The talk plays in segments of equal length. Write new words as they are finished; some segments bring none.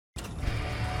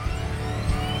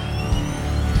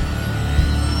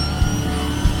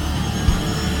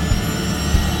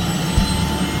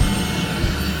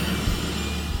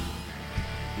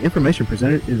The information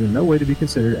presented is in no way to be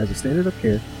considered as a standard of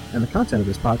care, and the content of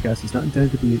this podcast is not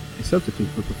intended to be a substitute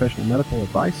for professional medical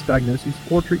advice, diagnosis,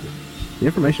 or treatment. The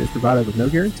information is provided with no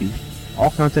guarantee.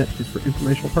 All content is for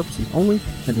informational purposes only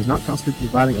and does not constitute the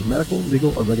providing of medical,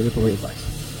 legal, or regulatory advice.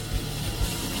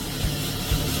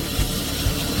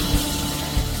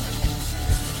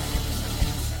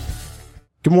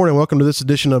 Good morning. Welcome to this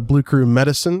edition of Blue Crew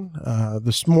Medicine.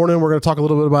 This morning, we're going to talk a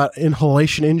little bit about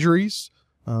inhalation injuries.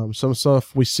 Some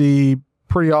stuff we see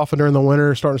pretty often during the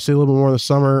winter, starting to see a little bit more in the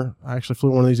summer. I actually flew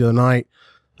one of these the other night.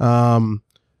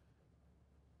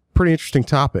 Pretty interesting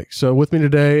topic. So with me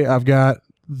today, I've got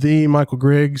the Michael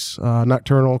Griggs,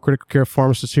 nocturnal critical care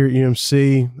pharmacist here at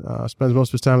UMC. Spends most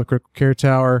of his time at the critical care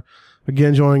tower.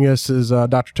 Again, joining us is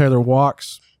Dr. Taylor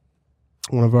Walks,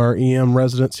 one of our EM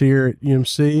residents here at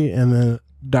UMC, and then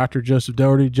Dr. Joseph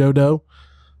Doherty, Joe Doe,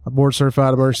 a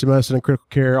board-certified emergency medicine and critical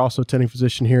care, also attending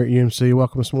physician here at UMC.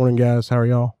 Welcome this morning, guys. How are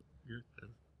y'all?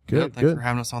 Good. Thanks for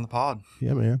having us on the pod.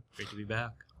 Yeah, man. Great to be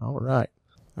back. All right,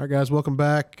 guys. Welcome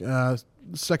back.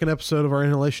 Second episode of our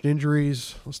inhalation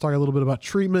injuries. Let's talk a little bit about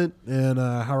treatment and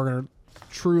how we're going to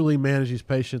truly manage these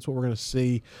patients, what we're going to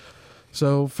see.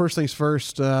 So first things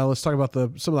first, let's talk about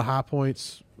some of the high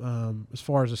points as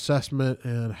far as assessment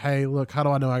and, hey, look, how do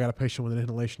I know I got a patient with an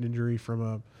inhalation injury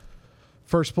from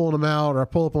first pulling them out, or I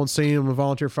pull up on scene of a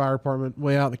volunteer fire department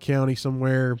way out in the county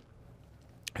somewhere.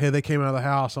 Hey, they came out of the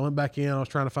house. I went back in. I was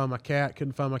trying to find my cat.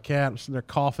 Couldn't find my cat. I'm sitting there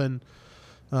coughing.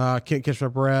 Can't catch my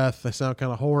breath. They sound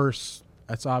kind of hoarse.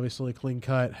 That's obviously a clean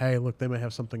cut. Hey, look, they may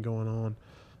have something going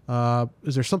on.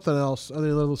 Is there something else,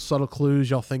 other little subtle clues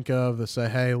y'all think of that say,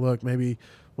 hey, look, maybe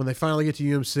when they finally get to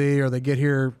UMC or they get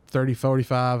here 30,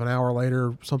 45, an hour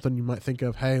later, something you might think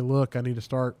of, hey, look, I need to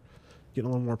start getting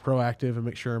a little more proactive and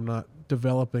make sure I'm not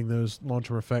developing those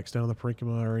long-term effects down the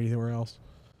parenchyma or anywhere else?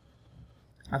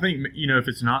 I think, if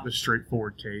it's not the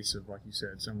straightforward case of, like you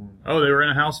said, someone, they were in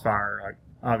a house fire, like,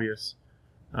 obvious.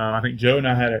 I think Joe and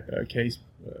I had a case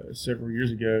several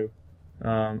years ago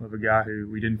of a guy who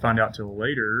we didn't find out till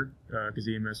later because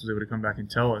EMS was able to come back and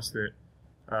tell us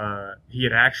that he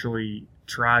had actually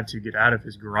tried to get out of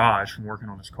his garage from working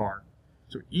on his car.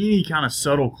 So any kind of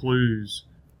subtle clues,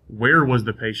 where was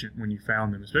the patient when you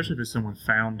found them, especially if it's someone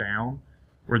found down?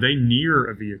 Were they near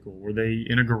a vehicle? Were they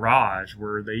in a garage?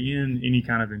 Were they in any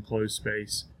kind of enclosed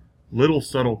space? Little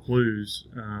subtle clues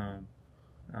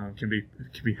can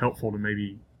be helpful to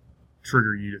maybe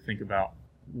trigger you to think about,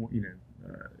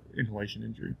 inhalation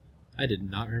injury. I did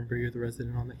not remember you were the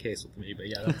resident on that case with me, but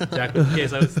yeah, that's exactly the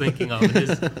case I was thinking of.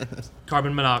 His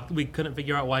carbon monoxide, we couldn't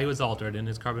figure out why he was altered, and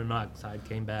his carbon monoxide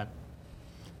came back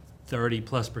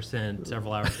 30+%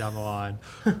 several hours down the line.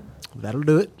 That'll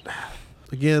do it.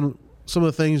 Again, some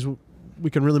of the things we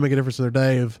can really make a difference in their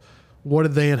day of what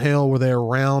did they inhale? Were they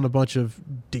around a bunch of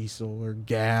diesel or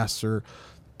gas? Or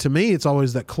to me, it's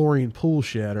always that chlorine pool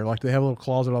shed, or like they have a little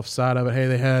closet off the side of it. Hey,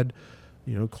 they had,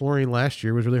 chlorine last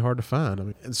year was really hard to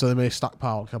find. And so they may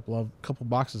stockpile a couple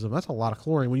boxes of them. That's a lot of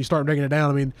chlorine. When you start breaking it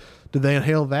down, did they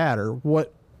inhale that, or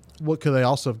what could they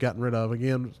also have gotten rid of?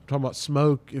 Again, talking about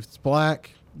smoke. If it's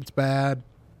black, it's bad.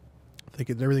 I think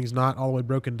everything's not all the way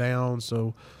broken down.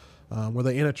 So were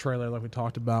they in a trailer like we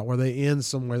talked about? Were they in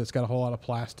somewhere that's got a whole lot of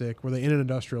plastic? Were they in an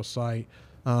industrial site?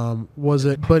 Was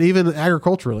it, but even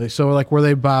agriculturally, so like were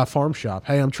they by a farm shop?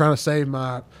 Hey, I'm trying to save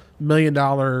my $1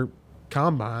 million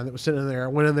combine that was sitting in there. I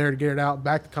went in there to get it out,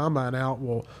 back the combine out.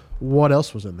 Well, what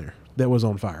else was in there that was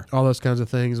on fire? All those kinds of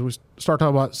things. We start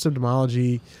talking about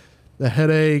symptomology, the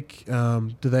headache.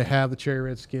 Do they have the cherry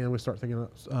red skin? We start thinking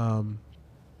about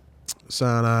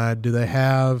cyanide.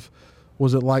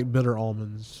 Was it like bitter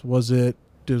almonds? Was it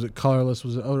colorless?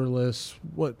 Was it odorless?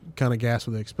 What kind of gas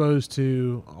were they exposed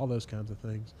to? All those kinds of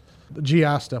things. The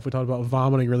GI stuff, we talked about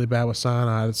vomiting really bad with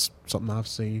cyanide. It's something I've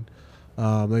seen.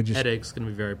 Headache's going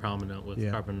to be very prominent with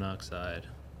carbon monoxide.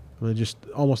 They just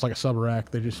almost like a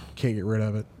subrac. They just can't get rid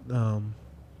of it.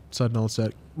 Sudden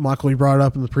onset. Michael, you brought it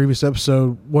up in the previous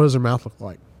episode. What does their mouth look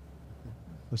like?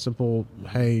 A simple,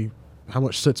 hey, how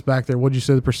much sits back there? What did you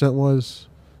say the percent was?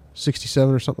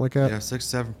 67 or something like that? Yeah,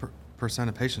 67%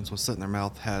 of patients with sit in their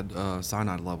mouth had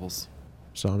cyanide levels.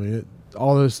 So,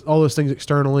 all those things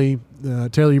externally.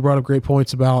 Taylor, you brought up great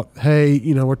points about, hey,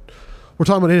 we're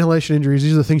talking about inhalation injuries.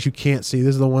 These are the things you can't see.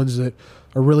 These are the ones that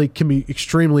can be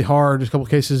extremely hard. There's a couple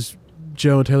of cases,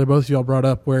 Joe and Taylor, both of y'all brought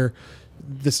up, where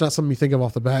it's not something you think of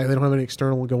off the bat. They don't have any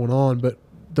external going on, but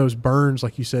those burns,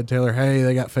 like you said, Taylor, hey,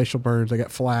 they got facial burns, they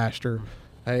got flashed, or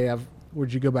hey,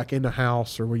 would you go back in the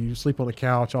house, or will you sleep on the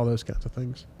couch, all those kinds of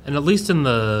things. And at least from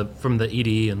the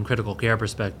ED and critical care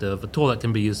perspective, a tool that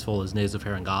can be useful is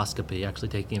nasopharyngoscopy, actually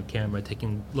taking a camera,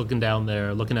 looking down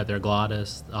there, looking at their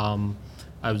glottis.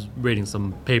 I was reading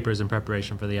some papers in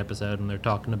preparation for the episode, and they're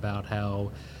talking about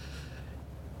how,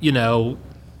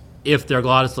 if their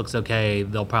glottis looks okay,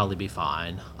 they'll probably be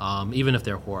fine. Even if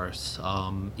they're hoarse,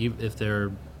 if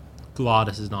their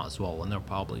glottis is not swollen, they'll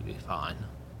probably be fine.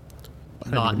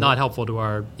 Not helpful to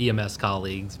our EMS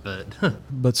colleagues, but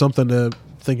but something to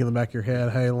think in the back of your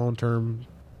head. Hey, long term.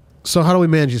 So how do we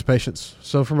manage these patients?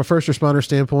 So from a first responder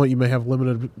standpoint, you may have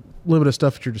limited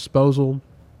stuff at your disposal.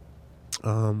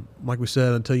 Like we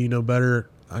said, until you know better.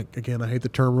 I hate the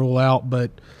term rule out, but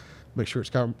make sure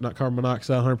it's not carbon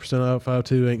monoxide. 100% of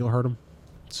 502 ain't gonna hurt them.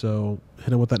 So hit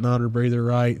them with that non-rebreather,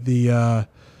 right? The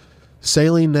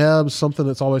saline nebs, something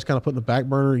that's always kind of put in the back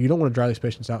burner. You don't want to dry these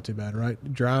patients out too bad, right?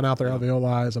 Drying out their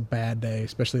alveoli is a bad day,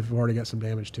 especially if you've already got some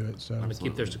damage to it. So I'm gonna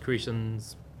keep their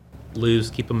secretions loose,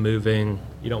 keep them moving.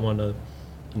 You don't want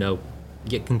to,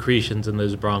 get concretions in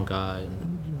those bronchi.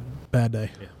 Bad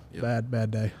day. Yeah. Yep.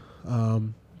 Bad day.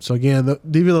 So again,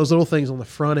 even those little things on the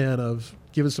front end of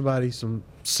giving somebody some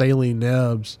saline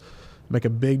nebs make a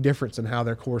big difference in how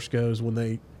their course goes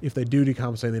if they do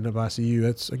decompensate and they end up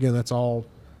ICU. That's all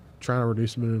trying to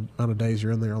reduce the amount of days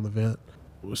you're in there on the vent.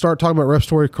 We'll start talking about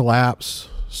respiratory collapse.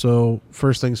 So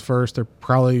first things first, they're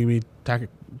probably going to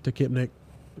be tachypnic,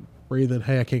 breathing,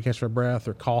 hey, I can't catch my breath,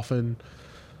 or coughing,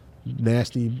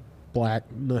 nasty, black,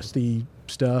 musty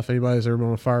stuff. Anybody's ever been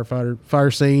on a fire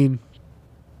scene,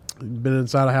 been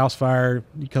inside a house fire,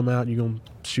 you come out and you're going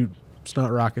to shoot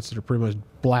snot rockets that are pretty much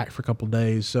black for a couple of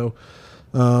days. So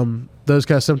those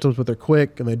kind of symptoms, but they're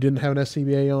quick and they didn't have an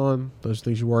SCBA on, those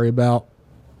things you worry about.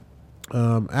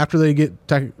 After they get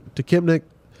tachypnic,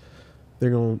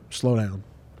 they're going to slow down.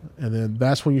 And then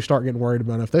that's when you start getting worried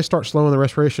about it. If they start slowing the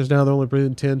respirations down, they're only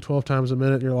breathing 10, 12 times a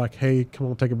minute, and you're like, hey, come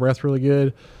on, take a breath really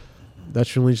good. That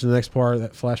should lead to the next part,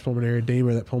 that flash pulmonary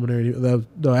edema, the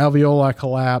alveoli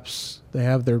collapse. They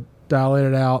have their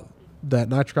dilated out. That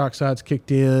nitric oxide's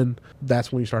kicked in.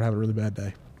 That's when you start having a really bad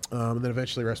day. And then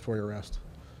eventually respiratory arrest.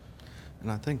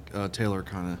 And I think Taylor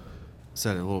kind of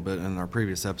said it a little bit in our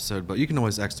previous episode, but you can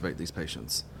always extubate these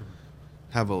patients.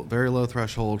 Have a very low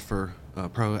threshold for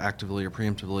proactively or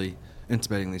preemptively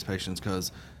intubating these patients,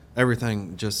 because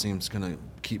everything just seems going to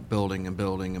keep building and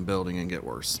building and building and get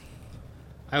worse.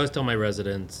 I always tell my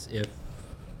residents, if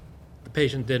the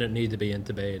patient didn't need to be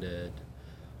intubated,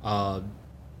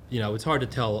 it's hard to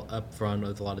tell up front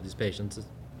with a lot of these patients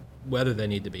whether they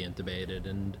need to be intubated,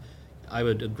 and I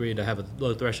would agree to have a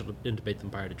low threshold to intubate them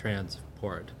prior to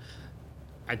transport.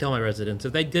 I tell my residents,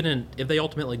 if they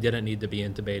ultimately didn't need to be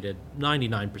intubated,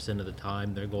 99% of the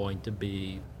time they're going to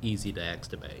be easy to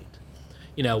extubate.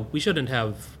 We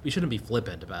shouldn't be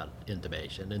flippant about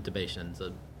intubation. Intubation's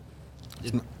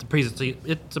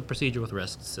it's a procedure with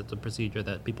risks. It's a procedure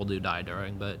that people do die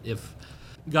during. But if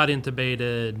you got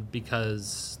intubated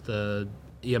because the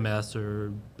EMS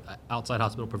or outside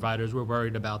hospital providers were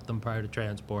worried about them prior to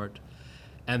transport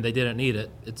and they didn't need it,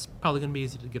 it's probably going to be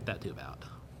easy to get that tube out.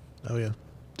 Oh, yeah,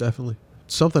 definitely.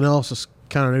 Something else that's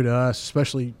kind of new to us,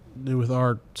 especially new with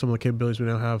some of the capabilities we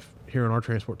now have here on our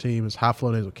transport team, is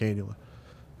high-flow nasal cannula.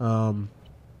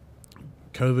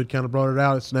 COVID kind of brought it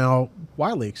out. It's now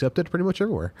widely accepted pretty much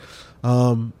everywhere.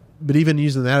 But even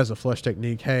using that as a flush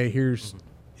technique, hey,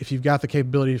 if you've got the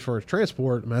capability for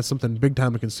transport, that's something big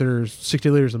time to consider. 60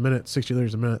 liters a minute.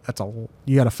 That's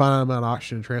you got a finite amount of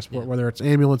oxygen in transport, whether it's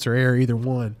ambulance or air, either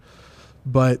one.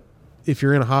 But if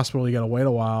you're in a hospital, you got to wait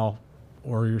a while,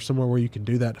 or you're somewhere where you can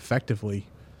do that effectively,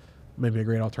 maybe a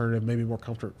great alternative, maybe more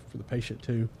comfort for the patient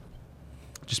too.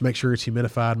 Just make sure it's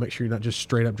humidified. Make sure you're not just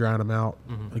straight up drying them out.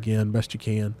 Again, best you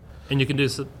can. And you can do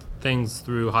things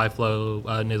through high flow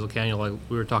nasal cannula, like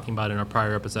we were talking about in our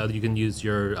prior episode. You can use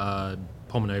your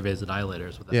pulmonary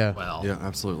vasodilators with it as well. Yeah,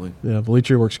 absolutely. Yeah,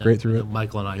 Velitre works great through it.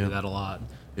 Michael and I do that a lot.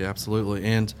 Yeah, absolutely.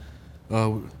 And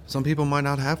some people might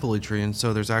not have Velitre, and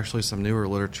so there's actually some newer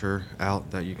literature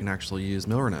out that you can actually use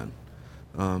milrinone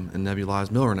and nebulize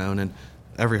milrinone. And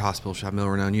every hospital should have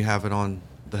milrinone. You have it on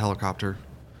the helicopter.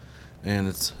 And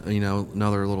it's,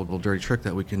 another little dirty trick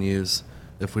that we can use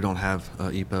if we don't have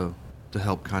EPO to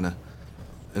help kind of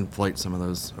inflate some of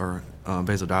those or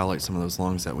vasodilate some of those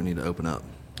lungs that we need to open up.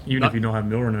 Even if you don't have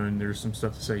milrinone, there's some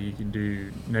stuff to say you can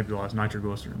do nebulized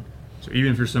nitroglycerin. So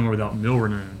even if you're somewhere without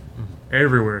milrinone,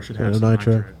 everywhere should have some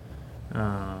nitro.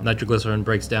 Nitroglycerin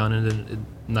breaks down into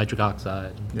nitric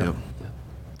oxide. Yep.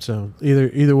 So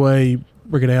either way,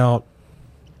 work it out.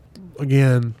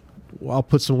 Again, I'll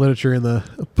put some literature on the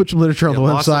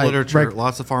website.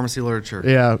 Lots of pharmacy literature.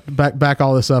 Yeah, back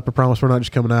all this up. I promise we're not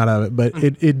just coming out of it, but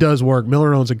it does work.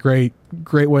 Milrinone's a great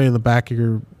way in the back of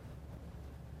your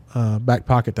back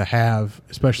pocket to have,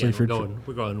 especially if we're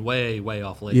going way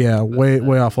off label. Yeah,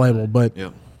 way off label, but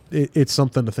it's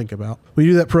something to think about. We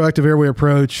do that proactive airway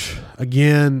approach.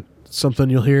 Again, something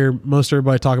you'll hear most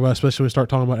everybody talk about, especially when we start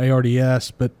talking about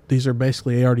ARDS, but these are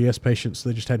basically ARDS patients.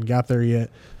 They just hadn't got there yet.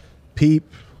 PEEP,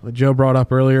 what Joe brought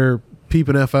up earlier, PEEP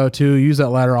and FO2, use that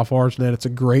ladder off ARSNet. It's a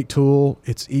great tool.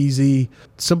 It's easy.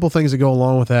 Simple things that go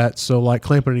along with that. So like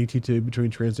clamping an ET tube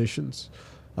between transitions.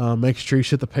 Make sure you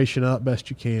set the patient up best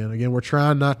you can. Again, we're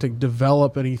trying not to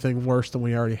develop anything worse than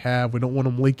we already have. We don't want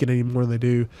them leaking any more than they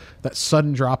do. That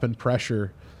sudden drop in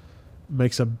pressure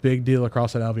makes a big deal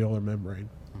across that alveolar membrane.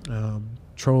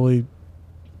 Truly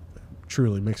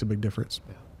makes a big difference.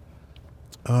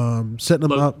 Setting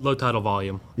them up. Low tidal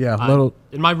volume. Yeah.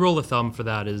 And my rule of thumb for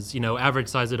that is, average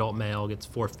size adult male gets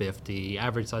 450,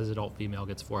 average size adult female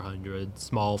gets 400,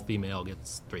 small female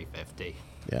gets 350.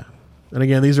 Yeah. And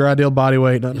again, these are ideal body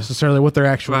weight, not necessarily what their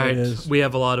actual weight is. We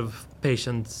have a lot of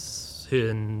patients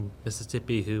in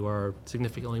Mississippi who are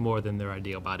significantly more than their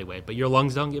ideal body weight, but your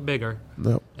lungs don't get bigger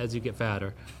as you get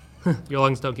fatter. Your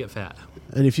lungs don't get fat.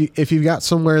 And if you've got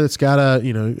somewhere that's got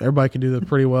everybody can do the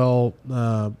pretty well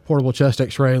portable chest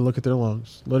X-ray. Look at their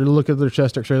lungs. Look at their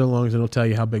chest X-ray of their lungs, and it'll tell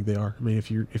you how big they are. I mean, if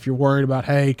you're worried about,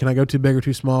 hey, can I go too big or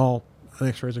too small? An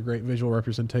X-ray is a great visual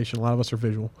representation. A lot of us are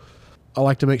visual. I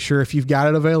like to make sure if you've got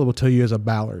it available to you as a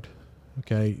Ballard.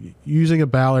 Okay, using a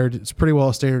Ballard, it's pretty well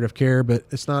a standard of care, but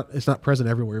it's not present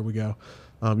everywhere we go.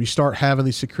 You start having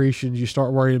these secretions, you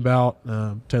start worrying about,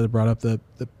 Taylor brought up the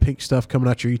pink stuff coming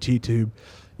out your ET tube.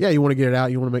 Yeah, you want to get it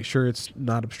out. You want to make sure it's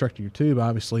not obstructing your tube,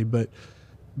 obviously, but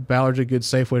Ballard's a good,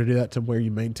 safe way to do that, to where you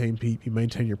maintain PEEP, you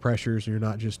maintain your pressures, and you're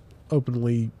not just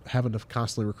openly having to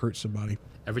constantly recruit somebody.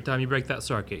 Every time you break that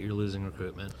circuit, you're losing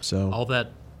recruitment. So all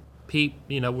that PEEP,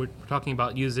 we're talking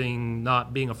about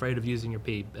not being afraid of using your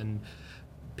PEEP, and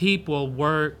PEEP will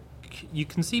work. You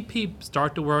can see PEEP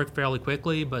start to work fairly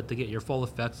quickly, but to get your full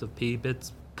effects of PEEP, it's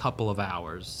a couple of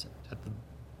hours.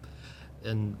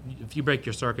 And if you break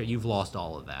your circuit, you've lost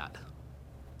all of that.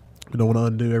 We don't want to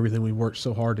undo everything we worked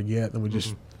so hard to get, then we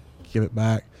just give it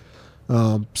back.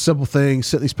 Simple things,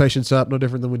 set these patients up, no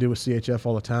different than we do with CHF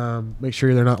all the time. Make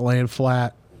sure they're not laying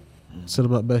flat. Set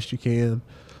them up best you can.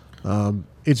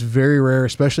 It's very rare,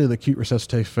 especially in the acute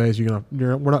resuscitation phase.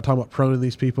 We're not talking about proning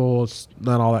these people. It's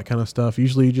not all that kind of stuff.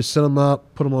 Usually you just set them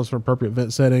up, put them on some appropriate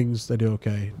vent settings. They do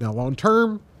okay. Now, long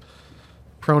term,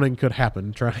 proning could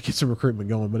happen, trying to get some recruitment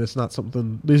going, but it's not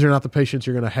something. These are not the patients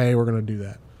you're going to, hey, we're going to do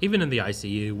that. Even in the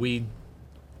ICU, we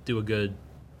do a good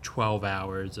 12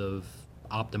 hours of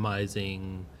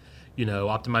optimizing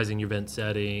your vent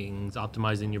settings,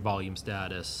 optimizing your volume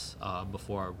status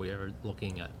before we're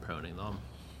looking at proning them.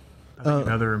 I think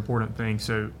another important thing,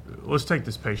 so let's take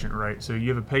this patient, right? So you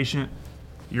have a patient,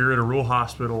 you're at a rural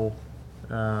hospital,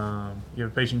 you have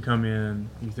a patient come in,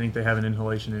 you think they have an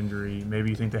inhalation injury,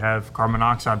 maybe you think they have carbon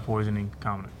monoxide poisoning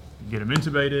concomitant. You get them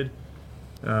intubated,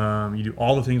 you do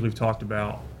all the things we've talked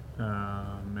about.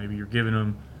 Maybe you're giving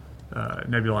them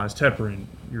nebulized heparin,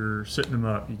 you're sitting them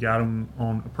up, you got them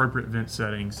on appropriate vent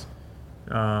settings,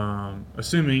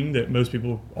 assuming that most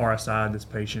people RSI'd this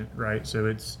patient, right? So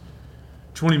it's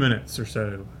 20 minutes or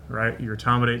so, right? Your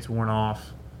etomodate's worn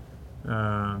off.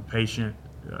 Patient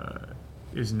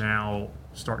is now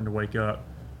starting to wake up.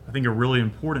 I think a really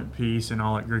important piece, and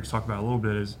I'll let Greg talk about it a little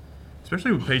bit, is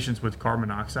especially with patients with carbon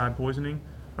monoxide poisoning,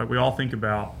 like we all think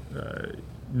about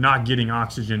not getting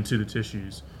oxygen to the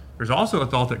tissues. There's also a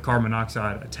thought that carbon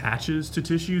monoxide attaches to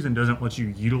tissues and doesn't let you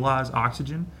utilize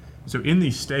oxygen. So in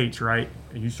these states, right,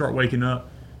 you start waking up,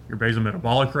 your basal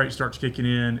metabolic rate starts kicking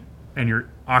in, and your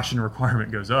oxygen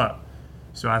requirement goes up.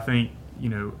 So I think,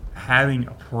 having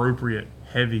appropriate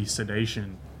heavy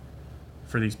sedation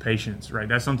for these patients, right?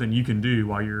 That's something you can do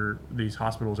while these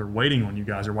hospitals are waiting on you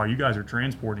guys, or while you guys are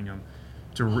transporting them.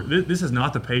 This is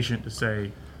not the patient to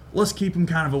say, let's keep them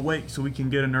kind of awake so we can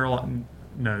get a neurologic.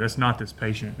 No, that's not this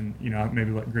patient. And,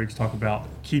 maybe let Griggs talk about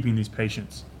keeping these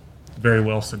patients very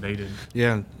well sedated.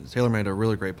 Yeah, Taylor made a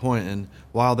really great point. And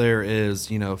while there is,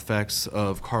 effects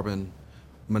of carbon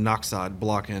monoxide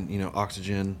blocking,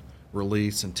 oxygen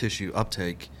release and tissue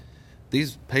uptake,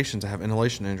 these patients that have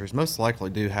inhalation injuries most likely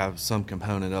do have some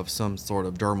component of some sort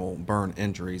of dermal burn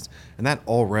injuries, and that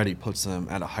already puts them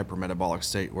at a hypermetabolic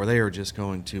state where they are just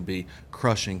going to be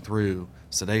crushing through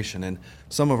sedation. And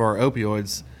some of our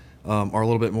opioids are a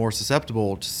little bit more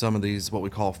susceptible to some of these what we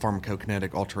call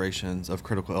pharmacokinetic alterations of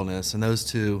critical illness, and those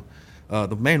two,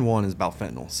 the main one is about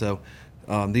fentanyl. So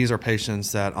these are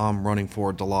patients that I'm running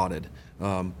for Dilaudid.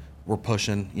 We're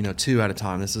pushing, 2 at a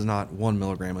time. This is not 1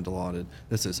 milligram of Dilaudid.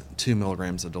 This is 2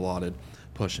 milligrams of Dilaudid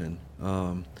pushing.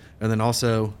 And then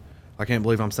also, I can't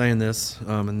believe I'm saying this,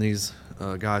 and these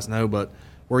guys know, but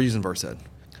we're using Versed.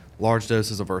 Large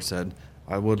doses of Versed.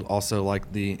 I would also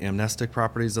like the amnestic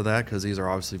properties of that because these are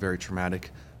obviously very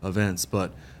traumatic events,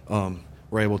 but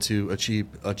we're able to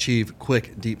achieve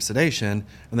quick, deep sedation,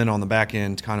 and then on the back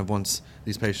end, kind of once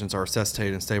these patients are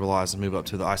resuscitated and stabilized and move up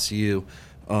to the ICU,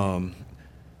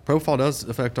 propofol does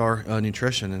affect our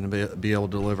nutrition and be able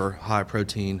to deliver high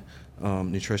protein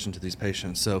nutrition to these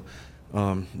patients. So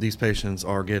these patients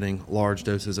are getting large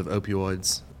doses of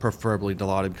opioids, preferably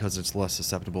Dilaudid, because it's less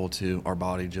susceptible to our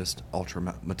body just ultra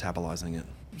metabolizing it.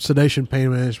 Sedation, pain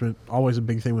management, always a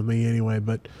big thing with me anyway,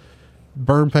 but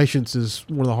burn patients is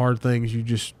one of the hard things. You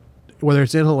just, whether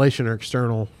it's inhalation or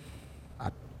external,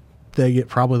 they get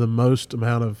probably the most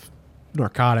amount of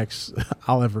narcotics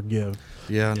I'll ever give.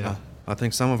 Yeah. Yeah. I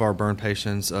think some of our burn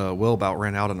patients will about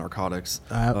ran out of narcotics.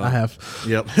 I have.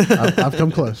 Yep. I've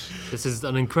come close. This is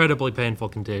an incredibly painful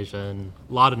condition.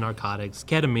 A lot of narcotics.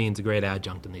 Ketamine's a great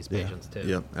adjunct in these patients too.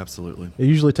 Yep, absolutely. It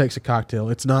usually takes a cocktail.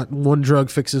 It's not one drug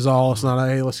fixes all. It's not,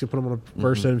 hey, let's put them on a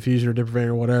Versed infusion or Diprovan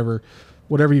or whatever.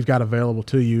 Whatever you've got available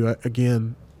to you,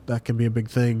 again, that can be a big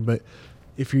thing. But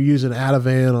if you're using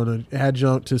Ativan on an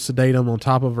adjunct to sedate them on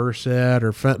top of Versed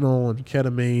or fentanyl and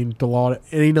ketamine, Dilaudid,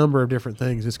 any number of different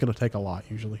things, it's going to take a lot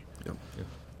usually. Yep.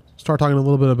 Start talking a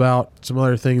little bit about some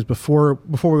other things before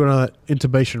we go down that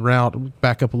intubation route.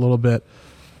 Back up a little bit.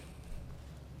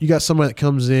 You got somebody that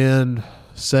comes in,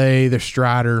 say they're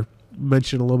Strider,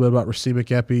 mention a little bit about racemic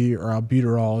epi or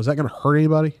albuterol. Is that going to hurt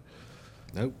anybody?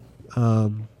 Nope.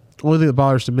 The only thing that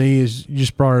bothers to me is you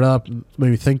just brought it up and made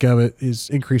me think of it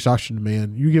is increased oxygen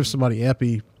demand. You give somebody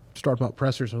epi, start about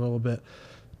pressors a little bit,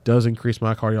 does increase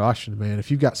myocardial oxygen demand.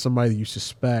 If you've got somebody that you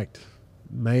suspect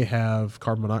may have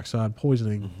carbon monoxide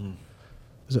poisoning,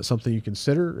 is that something you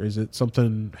consider? Is it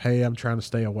something, hey, I'm trying to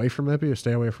stay away from epi or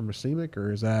stay away from racemic?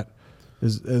 Or is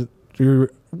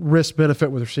your risk benefit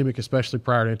with racemic, especially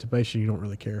prior to intubation, you don't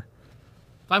really care?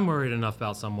 If I'm worried enough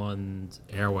about someone's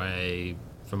airway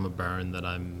from a burn that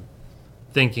I'm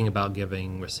thinking about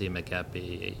giving racemic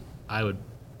epi, I would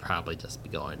probably just be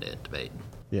going to intubate.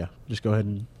 Yeah, just go ahead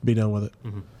and be done with it.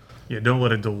 Yeah, don't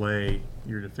let it delay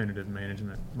your definitive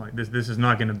management. Like this is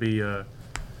not going to be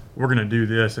we're going to do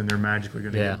this and they're magically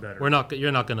going to get better.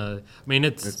 You're not going to. I mean,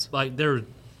 it's like they're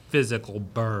physical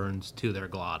burns to their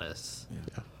glottis.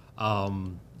 Yeah.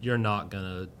 You're not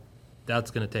gonna.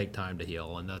 That's going to take time to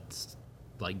heal, and that's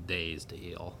like days to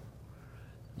heal.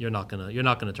 You're not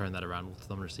gonna turn that around with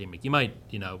some racemic. You might,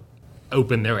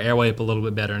 open their airway up a little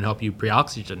bit better and help you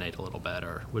pre-oxygenate a little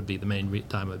better. Would be the main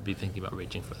time I'd be thinking about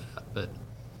reaching for that. But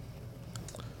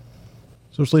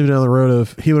so just leaving down the road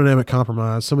of hemodynamic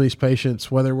compromise. Some of these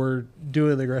patients, whether we're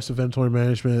doing the aggressive ventilatory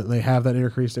management, they have that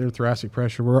increased interthoracic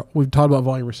pressure. We've talked about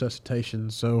volume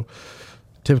resuscitation. So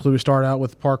typically we start out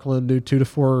with Parkland, do 2 to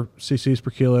 4 cc's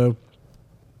per kilo,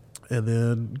 and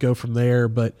then go from there.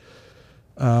 But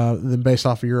then based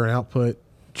off of urine output,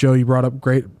 Joe, you brought up a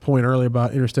great point earlier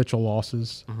about interstitial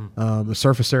losses, the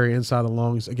surface area inside the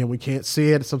lungs. Again, we can't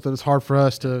see it. It's something that's hard for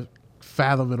us to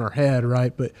fathom in our head,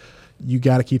 right? But you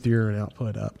got to keep the urine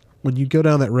output up. When you go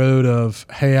down that road of,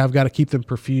 hey, I've got to keep them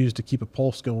perfused to keep a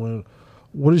pulse going,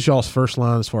 what is y'all's first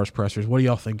line as far as pressors? What do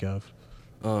y'all think of?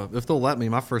 If they'll let me,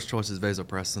 my first choice is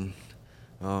vasopressin.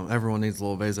 Everyone needs a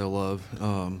little vaso love.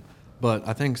 But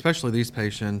I think especially these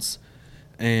patients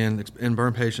and in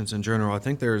burn patients in general, I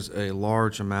think there's a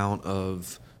large amount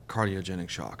of cardiogenic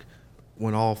shock.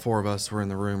 When all 4 of us were in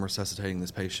the room resuscitating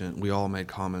this patient, we all made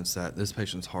comments that this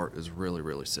patient's heart is really,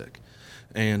 really sick.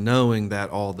 And knowing that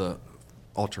all the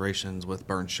alterations with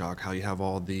burn shock, how you have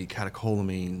all the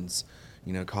catecholamines,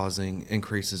 causing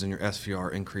increases in your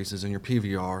SVR, increases in your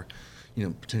PVR,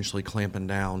 potentially clamping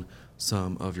down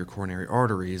some of your coronary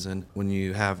arteries. And when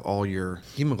you have all your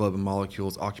hemoglobin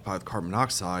molecules occupied with carbon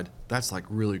monoxide, that's like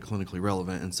really clinically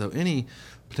relevant. And so any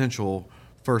potential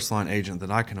first-line agent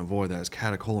that I can avoid that is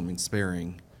catecholamine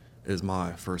sparing is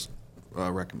my first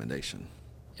recommendation.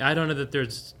 I don't know that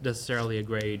there's necessarily a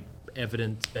great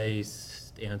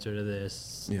evidence-based answer to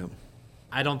this. Yeah.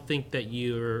 I don't think that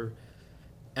you're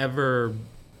ever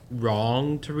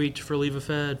wrong to reach for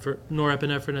Levophed, for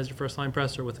norepinephrine as your first-line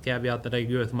pressor, with the caveat that I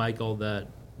agree with Michael that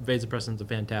vasopressin is a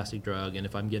fantastic drug, and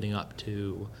if I'm getting up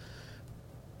to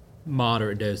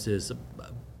moderate doses,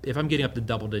 if I'm getting up to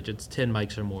double digits, 10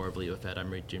 mics or more of Levophed, I'm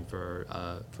reaching for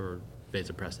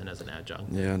vasopressin as an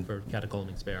adjunct for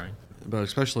catecholamine sparing. But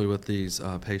especially with these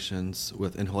patients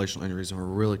with inhalational injuries, and we're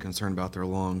really concerned about their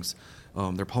lungs,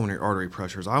 their pulmonary artery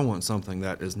pressures, I want something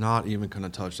that is not even going to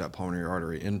touch that pulmonary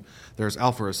artery. And there's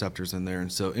alpha receptors in there,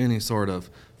 and so any sort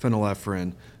of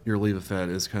phenylephrine, your Levophed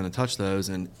is going to touch those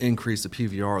and increase the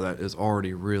PVR that is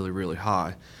already really, really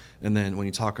high. And then when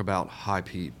you talk about high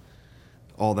PEEP,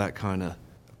 all that kind of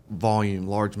volume,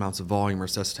 large amounts of volume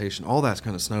resuscitation, all that's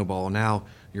kind of snowball. Now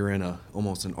you're in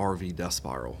almost an RV death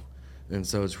spiral. And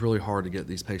so it's really hard to get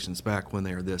these patients back when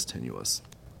they are this tenuous.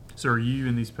 So are you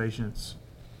and these patients,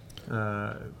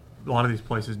 a lot of these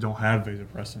places don't have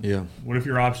vasopressin. Yeah. What if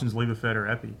your options Levophed or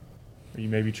Epi? Are you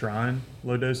maybe trying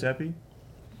low-dose Epi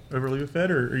over Levophed,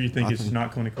 or you think it's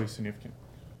not clinically significant?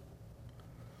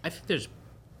 I think there's.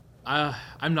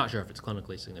 I'm not sure if it's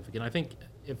clinically significant. I think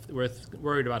if we're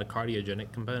worried about a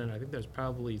cardiogenic component, I think there's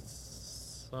probably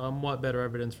somewhat better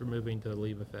evidence for moving to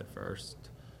Levophed first.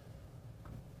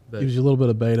 But Gives you a little bit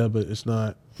of beta, but it's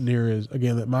not near as,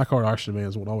 again, that myocardial oxygen demand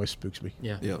is what always spooks me.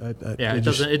 yeah, Yeah.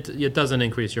 it doesn't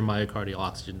increase your myocardial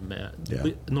oxygen demand. Yeah.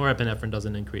 Norepinephrine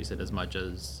doesn't increase it as much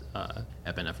as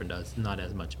epinephrine does. Not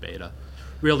as much beta.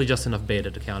 Really, just enough beta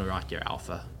to counteract your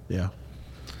alpha. Yeah.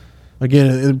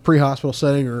 Again, in pre-hospital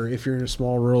setting, or if you're in a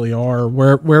small rural ER,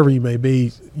 wherever you may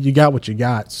be, you got what you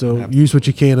got. So Absolutely. use what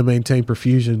you can to maintain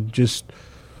perfusion. Just,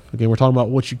 again, we're talking about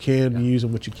what you can use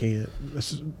and what you can't.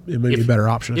 It may be a better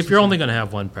option. If you're only going to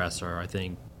have one pressor, I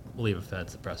think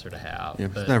Levophend's the pressor to have. Yeah,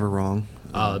 But, it's never wrong.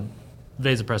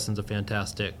 vasopressin's a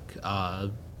fantastic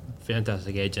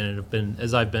agent, and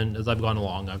as I've gone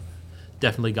along, I've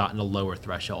definitely gotten a lower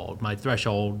threshold. My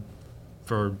threshold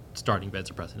for starting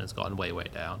vasopressin has gone way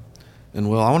down. And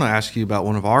Will, I want to ask you about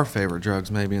one of our favorite drugs,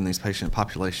 maybe in these patient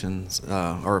populations,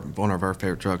 or one of our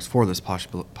favorite drugs for this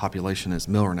population is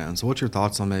Milrinone. So what's your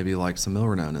thoughts on maybe like some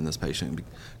Milrinone in this patient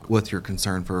with your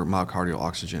concern for myocardial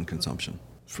oxygen consumption?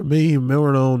 For me,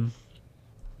 Milrinone,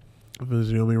 because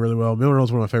you know me really well, Milrinone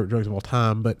is one of my favorite drugs of all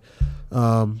time, but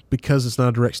because it's not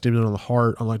a direct stimulant on the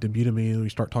heart, unlike dobutamine, we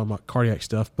start talking about cardiac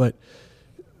stuff. But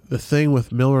the thing with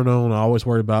Milrinone, I always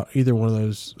worry about either one of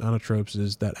those inotropes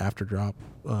is that after drop.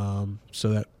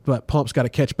 So that pump's got to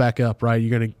catch back up, right?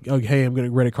 You're going to, hey, I'm going to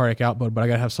get ready cardiac output, but I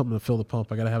got to have something to fill the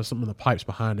pump. I got to have something in the pipes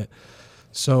behind it.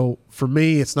 So for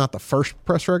me, it's not the first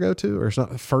pressor I go to, or it's not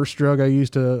the first drug I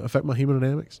use to affect my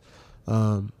hemodynamics.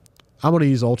 I'm going to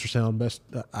use ultrasound.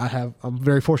 I'm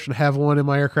very fortunate to have one in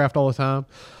my aircraft all the time.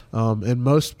 And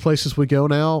most places we go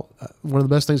now, one of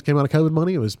the best things that came out of COVID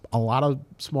money was a lot of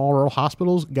small rural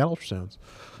hospitals got ultrasounds.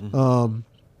 Mm-hmm. I'm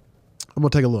going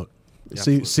to take a look,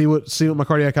 Yeah, see what my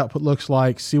cardiac output looks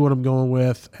like, see what I'm going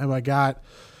with. Have I got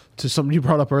to something you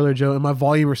brought up earlier, Joe? Am I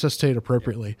volume resuscitated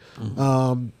appropriately?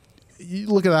 Mm-hmm. You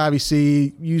look at the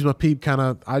IVC, use my PEEP kind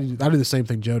of. I do the same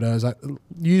thing Joe does. I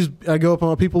go up on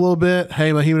my PEEP a little bit.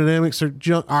 Hey, my hemodynamics are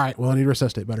junk. All right, well, I need to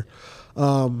resuscitate better.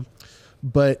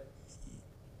 But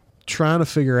trying to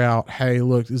figure out, hey,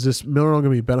 look, is this Milrinone going to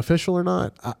be beneficial or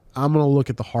not? I'm going to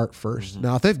look at the heart first. Mm-hmm.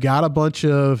 Now, if they've got a bunch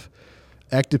of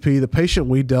ectopy, the patient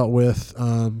we dealt with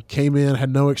came in,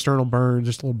 had no external burns.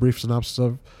 Just a little brief synopsis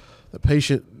of the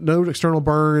patient. No external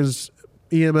burns.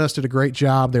 EMS did a great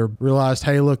job. They realized,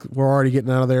 hey, look, we're already getting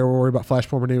out of there. We're worried about flash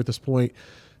pulmonary at this point.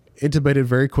 Intubated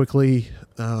very quickly,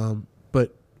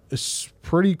 but it's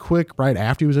pretty quick right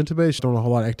after he was intubated. Just don't know a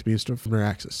whole lot of ectopy stuff from their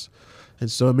axis. And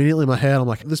so immediately in my head, I'm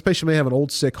like, this patient may have an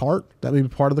old sick heart. That may be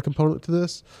part of the component to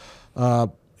this.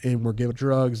 And we're giving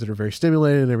drugs that are very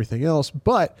stimulated and everything else.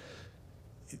 But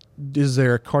is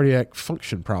there a cardiac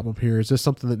function problem here? Is this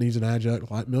something that needs an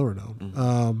adjunct like Milrinone?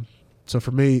 Mm-hmm. So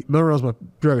for me, Milrinone is my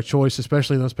drug of choice,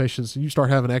 especially in those patients. You start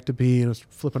having ectopy and it's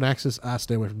flipping axis, I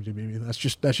stay away from dobutamine. That's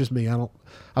just me.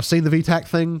 I've seen the VTAC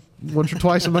thing once or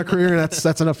twice in my career, and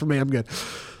that's enough for me. I'm good.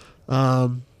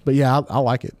 But yeah, I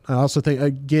like it. I also think,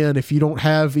 again, if you don't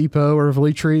have EPO or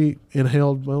Velitri,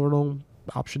 inhaled Milrinone,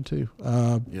 option 2.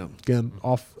 Again,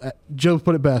 Joe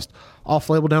put it best,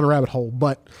 off-label down a rabbit hole,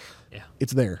 but Yeah.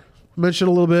 it's there. Mentioned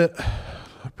a little bit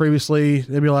previously,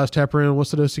 nebulized heparin.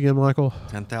 What's the dose again, Michael?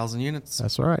 10,000 units.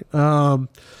 That's all right.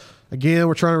 Again,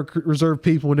 we're trying to reserve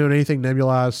PEEP when doing anything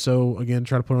nebulized. So again,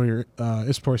 try to put on your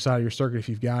inspiratory side of your circuit if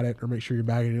you've got it, or make sure you're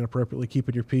bagging it appropriately,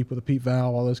 keeping your PEEP with a PEEP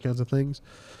valve, all those kinds of things.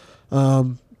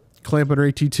 Clamping or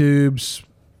AT tubes,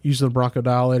 using the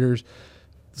bronchodilators.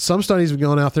 Some studies have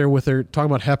gone out there with their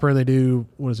talking about heparin. They do,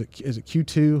 what is it? Is it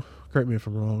Q2? Correct me if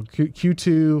I'm wrong.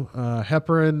 Q2,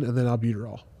 heparin, and then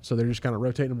albuterol. So they're just kind of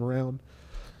rotating them around.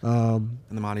 And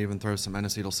they might even throw some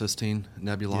N-acetylcysteine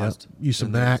nebulized Use some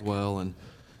in there as NAC. well. And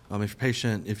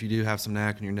if you do have some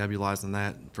NAC and you're nebulizing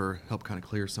that for help kind of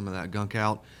clear some of that gunk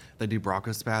out, they do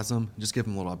bronchospasm. Just give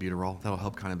them a little albuterol. That'll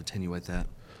help kind of attenuate that.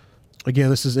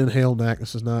 Again, this is inhaled NAC.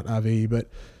 This is not IV, but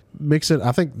mix it.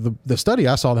 I think the study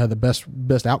I saw that had the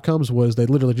best outcomes was they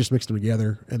literally just mixed them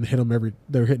together and hit them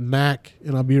they were hitting NAC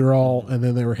and albuterol, and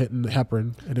then they were hitting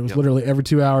heparin, and it was literally every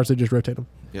 2 hours they just rotate them.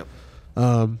 Yep.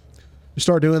 You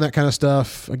start doing that kind of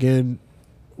stuff. Again,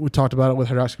 we talked about it with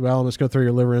hydroxycobalamin. It's going to throw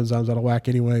your liver enzymes out of whack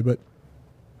anyway, but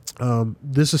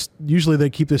This is usually they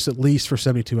keep this at least for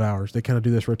 72 hours. They kind of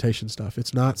do this rotation stuff.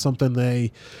 It's not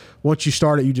something once you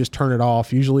start it, you just turn it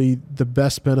off. Usually the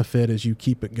best benefit is you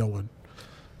keep it going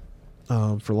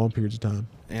for long periods of time.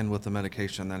 And with the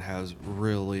medication that has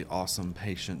really awesome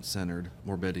patient-centered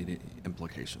morbidity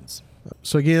implications.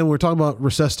 So again, we're talking about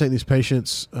resuscitating these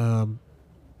patients.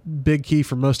 Big key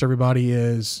for most everybody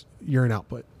is urine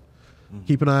output. Mm-hmm.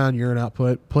 Keep an eye on urine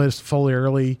output. Place Foley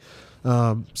early.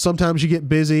 Sometimes you get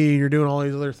busy and you're doing all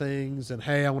these other things, and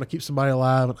hey, I want to keep somebody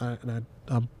alive, and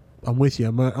I'm with you.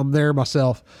 I'm there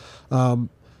myself.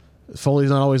 Foley's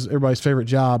not always everybody's favorite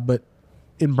job, but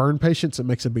in burn patients, it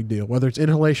makes a big deal. Whether it's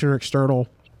inhalation or external,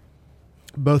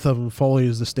 both of them, Foley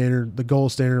is the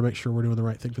gold standard to make sure we're doing the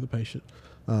right thing for the patient.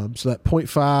 So that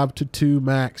 0.5 to 2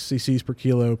 max cc's per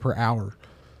kilo per hour.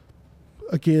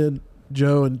 Again,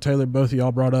 Joe and Taylor, both of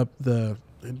y'all brought up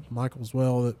and Michael as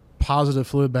well, that positive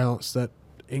fluid balance, that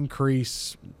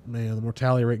increase, man, the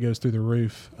mortality rate goes through the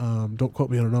roof. Don't quote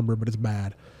me on a number, but it's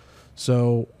bad.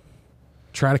 So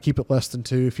try to keep it less than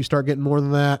 2. If you start getting more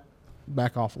than that,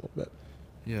 back off a little bit.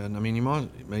 Yeah, and I mean, you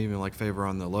may even favor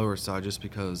on the lower side, just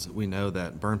because we know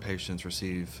that burn patients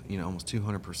receive, almost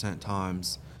 200%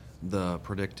 times the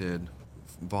predicted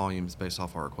volumes based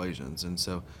off our equations. And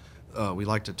so we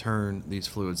like to turn these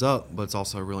fluids up, but it's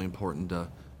also really important to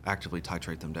actively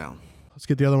titrate them down. Let's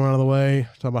get the other one out of the way.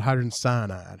 Talk about hydrogen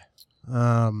cyanide.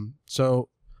 So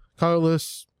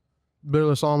colorless,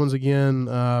 bitterless almonds, again,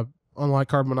 unlike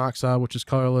carbon monoxide, which is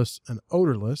colorless and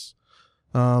odorless.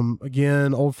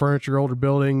 Again, old furniture, older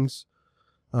buildings,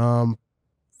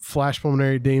 flash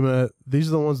pulmonary edema. These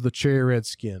are the ones with the cherry red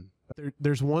skin.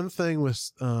 There's one thing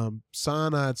with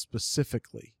cyanide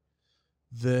specifically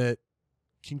that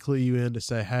can clue you in to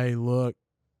say, hey, look,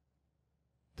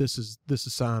 this is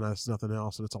cyanide, it's nothing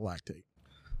else, and it's a lactate.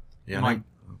 Yeah,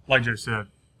 like Joe said,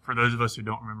 for those of us who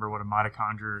don't remember what a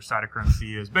mitochondria or cytochrome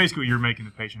C is, basically you're making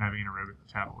the patient have anaerobic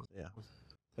metabolism.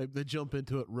 Yeah, they jump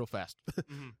into it real fast.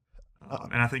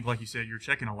 And I think, like you said, you're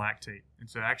checking a lactate, and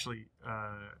so actually,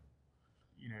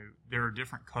 there are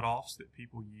different cutoffs that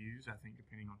people use. I think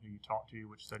depending on who you talk to,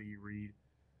 which study you read.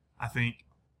 I think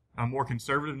a more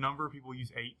conservative number, people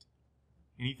use 8.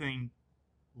 Anything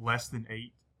less than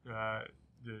 8,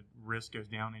 the risk goes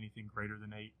down. Anything greater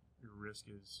than 8, your risk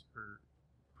is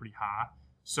pretty high.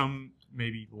 Some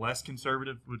maybe less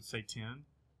conservative would say 10.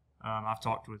 I've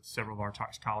talked with several of our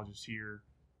toxicologists here,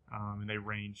 and they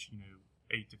range,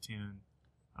 8 to 10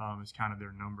 is kind of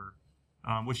their number.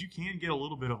 Which you can get a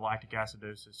little bit of lactic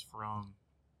acidosis from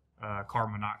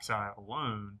carbon monoxide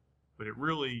alone, but it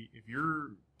really, if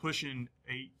you're pushing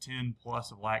 8, 10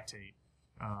 plus of lactate,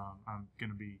 I'm going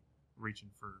to be reaching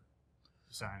for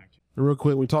cyanide. Real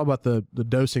quick, we talk about the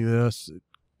dosing of this. It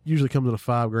usually comes in a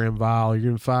 5-gram vial. You're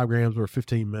doing 5 grams over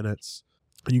 15 minutes.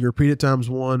 And you can repeat it times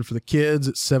 1. For the kids,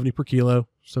 it's 70 per kilo,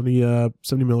 70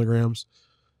 milligrams.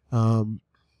 And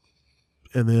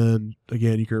then,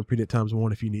 again, you can repeat it times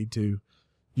 1 if you need to.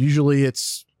 Usually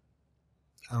it's,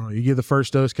 you give the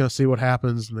first dose, kind of see what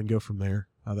happens, and then go from there.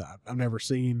 I've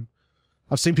seen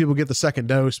people get the second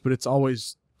dose, but it's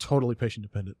always totally patient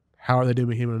dependent. How are they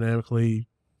doing hemodynamically?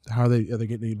 Are they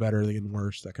getting any better? Are they getting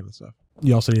worse? That kind of stuff.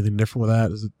 You also anything different with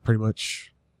that? Is it pretty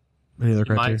much any other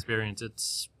criteria? In my experience,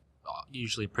 it's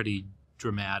usually a pretty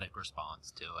dramatic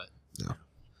response to it. Yeah,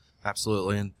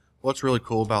 absolutely. And what's really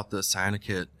cool about the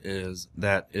cyanide is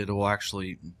that it will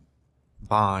actually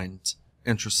bind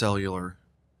intracellular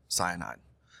cyanide.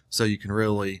 So you can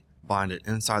really bind it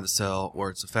inside the cell where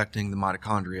it's affecting the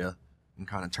mitochondria and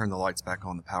kind of turn the lights back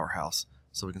on the powerhouse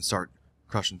so we can start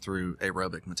crushing through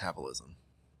aerobic metabolism.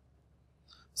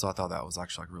 So I thought that was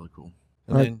actually really cool.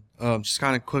 And then just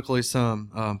kind of quickly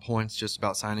some points just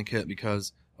about cyanide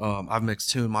because I've mixed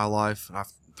 2 in my life and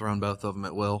I've thrown both of them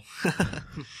at will.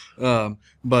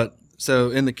 But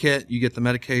so in the kit, you get the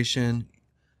medication,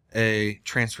 a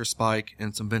transfer spike,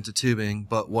 and some vented tubing,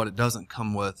 but what it doesn't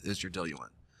come with is your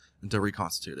diluent to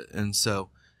reconstitute it. And so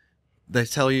they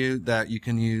tell you that you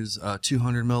can use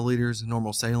 200 milliliters of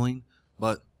normal saline,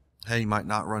 but hey, you might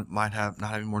not have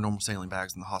any more normal saline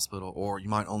bags in the hospital, or you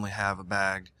might only have a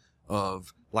bag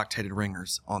of lactated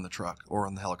ringers on the truck or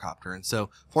on the helicopter. And so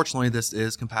fortunately this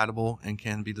is compatible and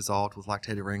can be dissolved with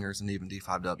lactated ringers and even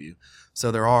D5W.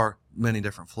 So there are many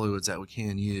different fluids that we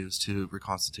can use to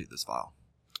reconstitute this vial.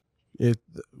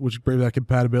 Which brings that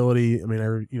compatibility. I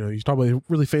mean, you talk about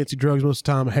really fancy drugs most of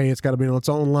the time. Hey, it's got to be on its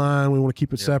own line. We want to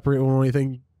keep it separate. We don't want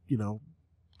anything,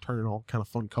 turning all kind of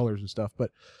fun colors and stuff.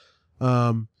 But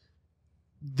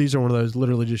these are one of those,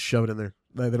 literally just shove it in there.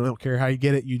 They don't care how you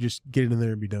get it. You just get it in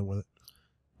there and be done with it.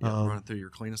 Run it through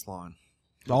your cleanest line.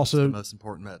 Also, the most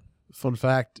important med. Fun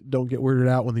fact, don't get weirded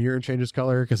out when the urine changes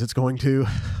color because it's going to.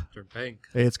 Turn pink.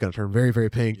 It's going to turn very, very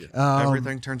pink.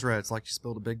 Everything turns red. It's like you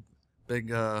spilled a big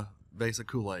vase of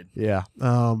Kool-Aid. Yeah.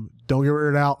 Don't get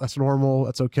weirded out. That's normal.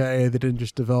 That's okay. They didn't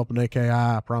just develop an AKI.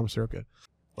 I promise they're okay.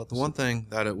 But the one thing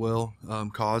that it will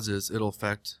cause is it'll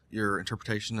affect your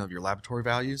interpretation of your laboratory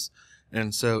values.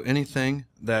 And so anything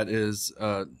that is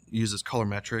uses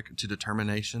colorimetric to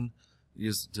determination,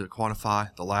 used to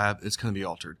quantify the lab, is going to be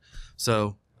altered.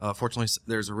 So fortunately,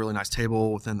 there's a really nice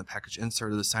table within the package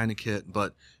insert of the Sino kit.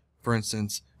 But for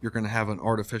instance, you're going to have an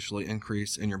artificially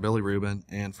increase in your bilirubin,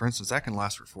 and for instance, that can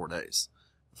last for 4 days.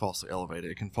 Falsely elevated.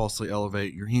 It can falsely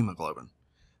elevate your hemoglobin,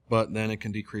 but then it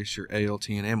can decrease your ALT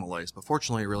and amylase. But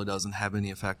fortunately, it really doesn't have any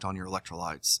effect on your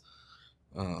electrolytes,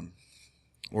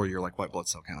 or your like white blood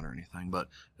cell count or anything. But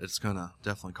it's going to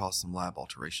definitely cause some lab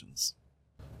alterations.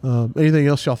 Anything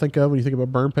else y'all think of when you think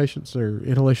about burn patients or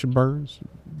inhalation burns,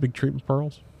 big treatment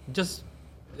pearls? Just,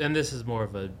 and this is more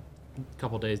of a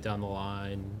couple days down the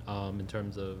line in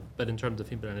terms of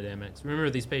hemodynamics. Remember,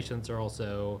 these patients are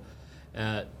also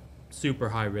at super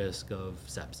high risk of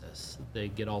sepsis. They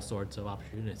get all sorts of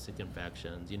opportunistic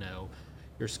infections. You know,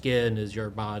 your skin is your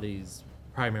body's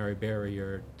primary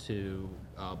barrier to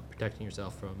protecting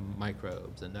yourself from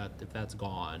microbes, and that if that's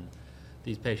gone,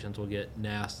 these patients will get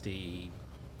nasty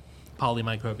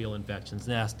polymicrobial infections,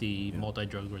 nasty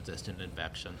multi-drug resistant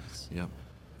infections. Yep.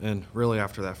 And really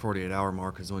after that 48-hour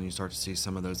mark is when you start to see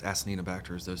some of those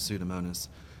Acinetobacters, those Pseudomonas,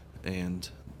 and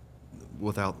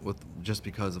just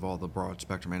because of all the broad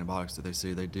spectrum antibiotics that they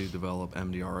see, they do develop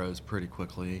MDROs pretty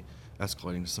quickly,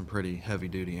 escalating to some pretty heavy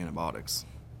duty antibiotics.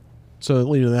 So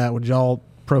leading to that, would y'all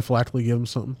prophylactically give them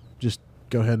something? Just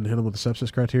go ahead and hit them with the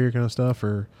sepsis criteria kind of stuff,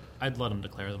 or I'd let them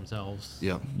declare themselves.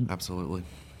 Yeah, absolutely.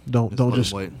 don't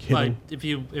just hit Like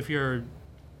them. if you're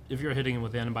hitting them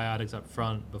with antibiotics up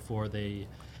front before they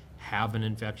have an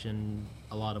infection,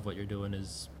 a lot of what you're doing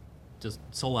is just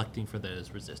selecting for those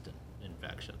resistant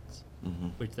infections,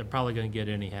 which they're probably going to get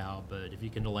anyhow. But if you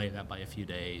can delay that by a few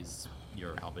days,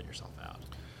 you're helping yourself out.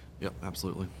 Yep,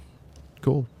 absolutely.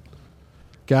 Cool.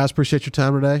 Guys, appreciate your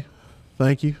time today.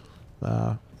 Thank you.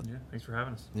 Yeah, thanks for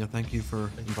having us. Yeah, thank you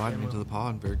for inviting me to the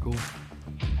pod. Very cool.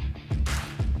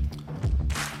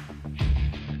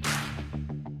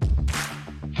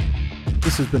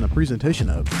 This has been a presentation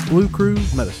of Blue Crew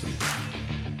Medicine.